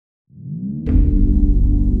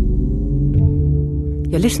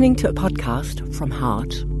You're listening to a podcast from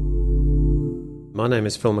Heart. My name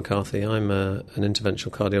is Phil McCarthy. I'm an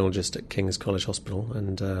interventional cardiologist at King's College Hospital,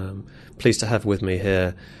 and pleased to have with me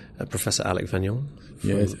here Professor Alec Vagnon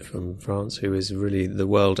from France, who is really the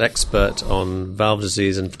world expert on valve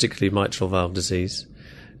disease and particularly mitral valve disease.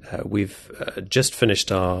 We've just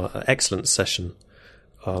finished our excellent session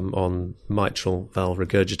on mitral valve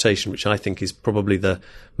regurgitation, which I think is probably the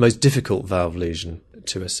most difficult valve lesion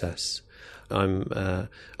to assess. I'm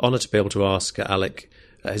honoured to be able to ask Alec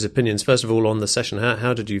his opinions, first of all, on the session.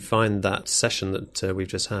 How did you find that session that we've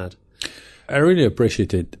just had? I really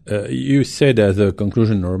appreciate it. You said as a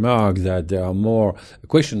conclusion remark that there are more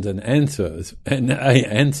questions than answers, and I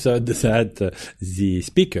answered that the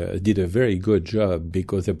speaker did a very good job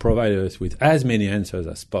because they provided us with as many answers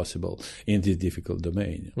as possible in this difficult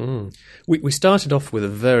domain. We started off with a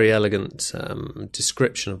very elegant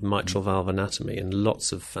description of mitral valve anatomy and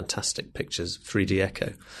lots of fantastic pictures, 3D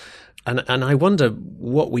echo. And I wonder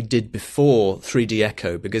what we did before 3D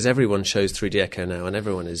echo, because everyone shows 3D echo now and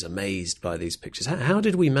everyone is amazed by these pictures. How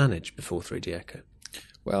did we manage before 3D echo?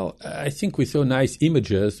 Well, I think we saw nice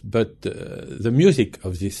images, but the music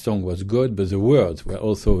of this song was good, but the words were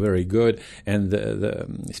also very good. And the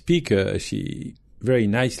speaker, she very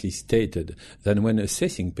nicely stated that when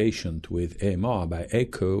assessing patient with AMR by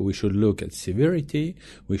echo, we should look at severity,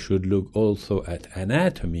 we should look also at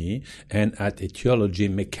anatomy and at etiology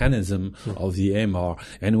mechanism of the AMR,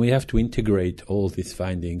 and we have to integrate all these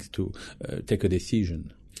findings to take a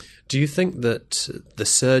decision. Do you think that the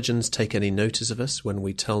surgeons take any notice of us when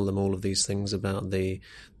we tell them all of these things about the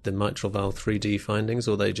mitral valve 3D findings,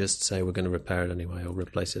 or they just say we're going to repair it anyway or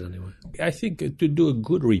replace it anyway? I think to do a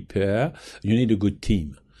good repair, you need a good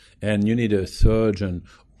team, and you need a surgeon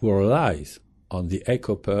who relies on the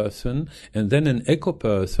echo person, and then an echo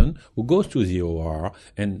person who goes to the OR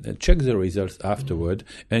and checks the results afterward,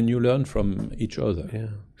 and you learn from each other. Yeah.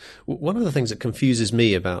 One of the things that confuses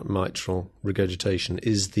me about mitral regurgitation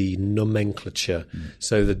is the nomenclature.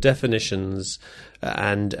 So the definitions,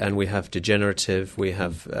 and we have degenerative, we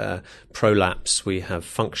have prolapse, we have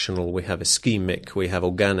functional, we have ischemic, we have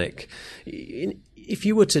organic. If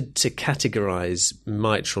you were to categorize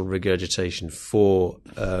mitral regurgitation for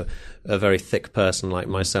a very thick person like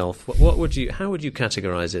myself, how would you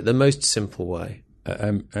categorize it? The most simple way.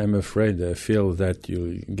 I'm afraid, Phil, that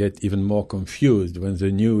you'll get even more confused when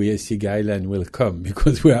the new ESC guideline will come,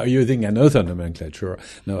 because we are using another nomenclature.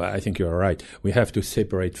 No, I think you're right. We have to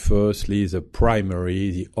separate firstly the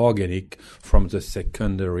primary, the organic, from the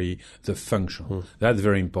secondary, the functional. That's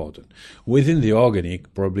very important. Within the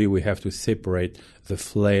organic, probably we have to separate the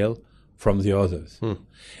flail from the others.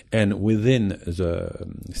 And within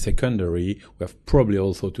the secondary, we have probably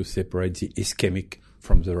also to separate the ischemic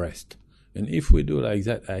from the rest. And if we do like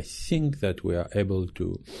that, I think that we are able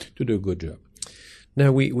to do a good job. Now,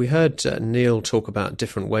 we heard Neil talk about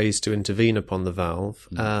different ways to intervene upon the valve.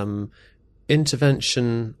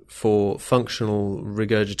 Intervention for functional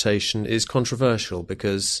regurgitation is controversial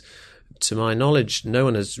because, to my knowledge, no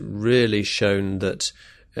one has really shown that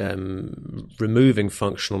removing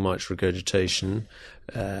functional mitral regurgitation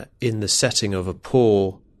in the setting of a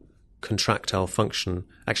poor contractile function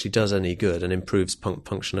actually does any good and improves pump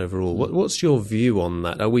function overall. What's your view on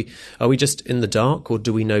that? Are we just in the dark, or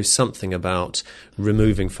do we know something about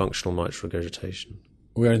removing functional mitral regurgitation?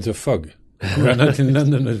 We're in the fog. We're not in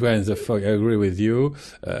London, but we're in the fog. I agree with you.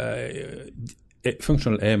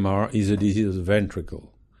 Functional AMR is a disease of the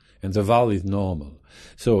ventricle, and the valve is normal.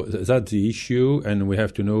 So that's the issue, and we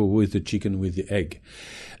have to know who is the chicken with the egg.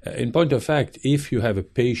 In point of fact, if you have a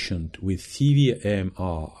patient with severe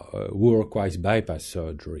AMR who requires bypass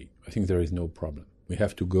surgery, I think there is no problem. We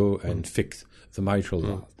have to go and fix the mitral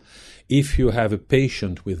valve. If you have a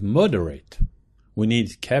patient with moderate who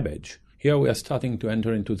needs CABG, here we are starting to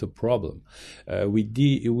enter into the problem. We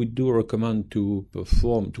do recommend to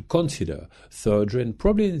consider surgery, and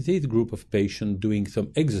probably in this group of patients doing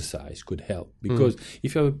some exercise could help. Because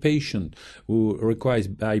if you have a patient who requires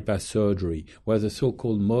bypass surgery, who has a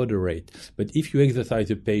so-called moderate, but if you exercise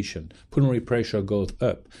the patient, pulmonary pressure goes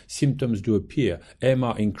up, symptoms do appear,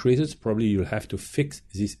 AMR increases, probably you'll have to fix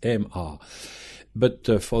this AMR.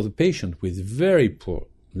 But for the patient with very poor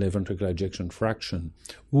left ventricular ejection fraction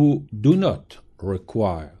who do not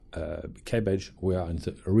require CABG, we are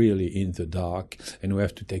really in the dark, and we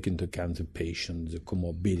have to take into account the patient, the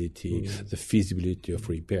comorbidity, the feasibility of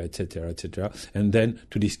repair, etc., and then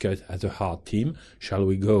to discuss as a heart team, shall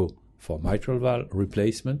we go for mitral valve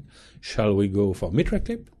replacement? Shall we go for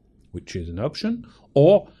MitraClip, which is an option,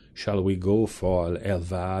 or shall we go for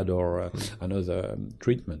LVAD or another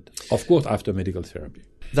treatment? Of course, after medical therapy.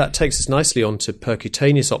 That takes us nicely on to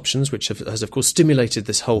percutaneous options, which has, of course, stimulated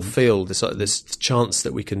this whole field, this chance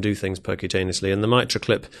that we can do things percutaneously. And the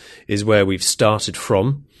MitraClip is where we've started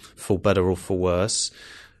from, for better or for worse.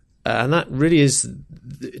 And that really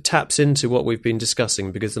taps into what we've been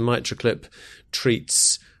discussing, because the MitraClip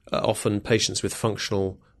treats often patients with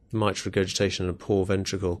functional mitral regurgitation and a poor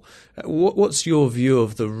ventricle. What's your view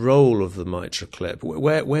of the role of the MitraClip?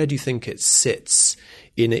 Where do you think it sits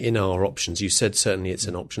in our options? You said certainly it's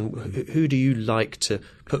an option. Who do you like to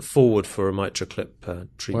put forward for a MitraClip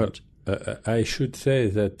treatment? Well, I should say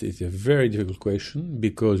that it's a very difficult question,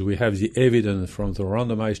 because we have the evidence from the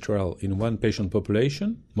randomized trial in one patient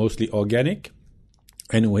population, mostly organic,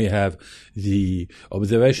 and we have the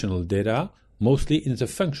observational data mostly in the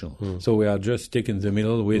functional. So we are just sticking in the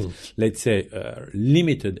middle with, let's say,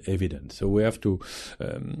 limited evidence. So we have to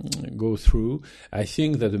go through. I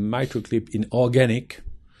think that the MitraClip in organic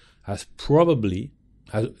has,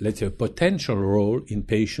 let's say, a potential role in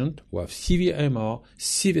patients who have severe MR,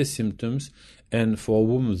 severe symptoms, and for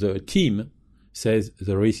whom the team says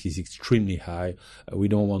the risk is extremely high. We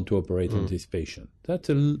don't want to operate on this patient.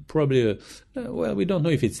 That's probably we don't know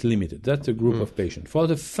if it's limited. That's a group of patients. For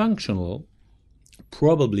the functional,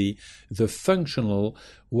 probably the functional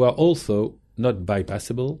were also not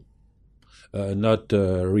bypassable, not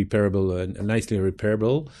repairable, nicely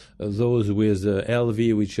repairable. Those with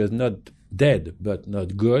LV, which is not dead but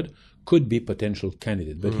not good, could be potential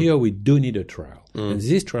candidate. But here we do need a trial. And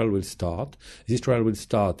this trial will start. This trial will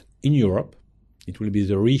start in Europe. It will be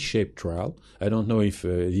the ReShape trial. I don't know if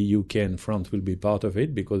the UK and France will be part of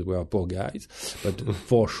it, because we are poor guys. But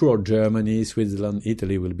for sure, Germany, Switzerland,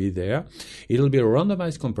 Italy will be there. It will be a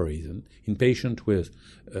randomized comparison in patients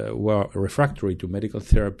who are refractory to medical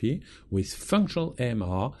therapy with functional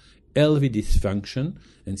MR, LV dysfunction,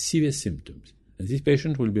 and severe symptoms. And this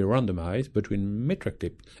patient will be randomized between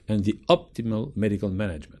MitraClip and the optimal medical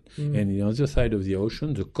management. And on the other side of the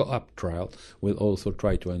ocean, the COAPT trial will also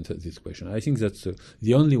try to answer this question. I think that's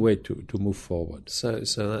the only way to move forward. So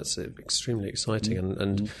that's extremely exciting.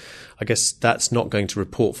 And I guess that's not going to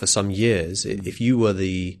report for some years. If you were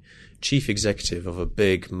the chief executive of a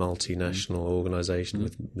big multinational organization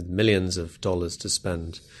with millions of dollars to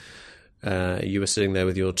spend, you were sitting there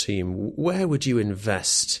with your team, where would you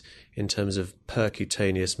invest in terms of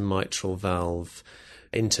percutaneous mitral valve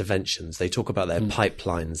interventions? They talk about their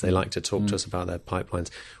pipelines. They like to talk to us about their pipelines.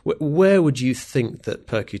 Where would you think that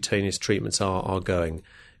percutaneous treatments are going?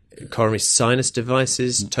 Coronary sinus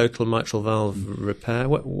devices, total mitral valve repair?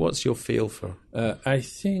 What's your feel for? I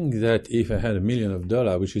think that if I had $1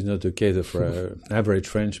 million, which is not the case for an average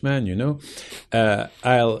Frenchman,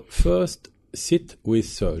 I'll first sit with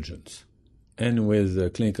surgeons and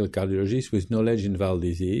with clinical cardiologists with knowledge in valve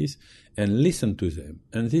disease, and listen to them.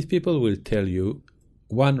 And these people will tell you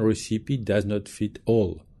one recipe does not fit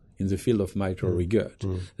all in the field of mitral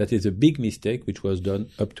regurg. That is a big mistake which was done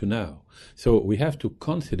up to now. So we have to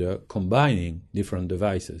consider combining different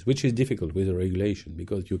devices, which is difficult with the regulation,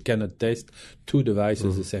 because you cannot test two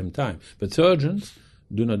devices at the same time. But surgeons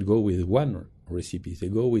do not go with one recipes. They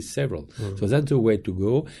go with several. So that's the way to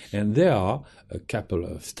go. And there are a couple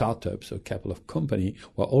of startups, a couple of companies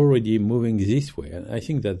who are already moving this way. And I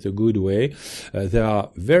think that's a good way. There are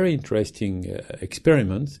very interesting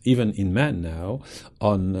experiments, even in man now,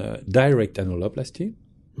 on direct annuloplasty.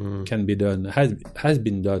 Can be done, has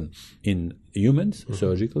been done in humans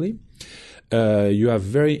surgically. You have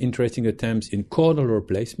very interesting attempts in coronal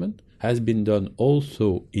replacement. Has been done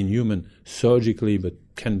also in human surgically, but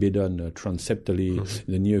can be done transeptally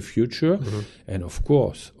in the near future. And of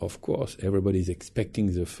course, everybody is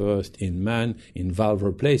expecting the first in man in valve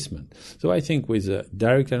replacement. So I think with a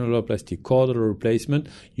direct annuloplasty coronal replacement,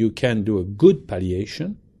 you can do a good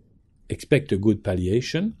palliation, expect a good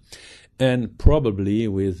palliation. And probably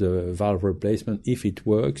with a valve replacement, if it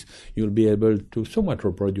works, you'll be able to somewhat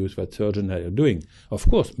reproduce what surgeons are doing. Of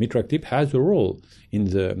course, MitraClip has a role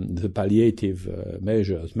in the palliative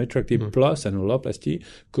measures. MitraClip plus annuloplasty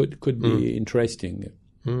could be interesting.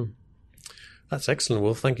 That's excellent.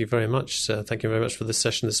 Well, thank you very much. Thank you very much for this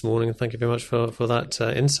session this morning, and thank you very much for that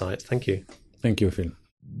insight. Thank you. Thank you, Phil.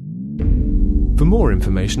 For more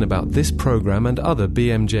information about this program and other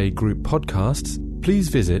BMJ Group podcasts, please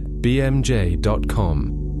visit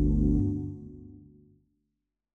bmj.com.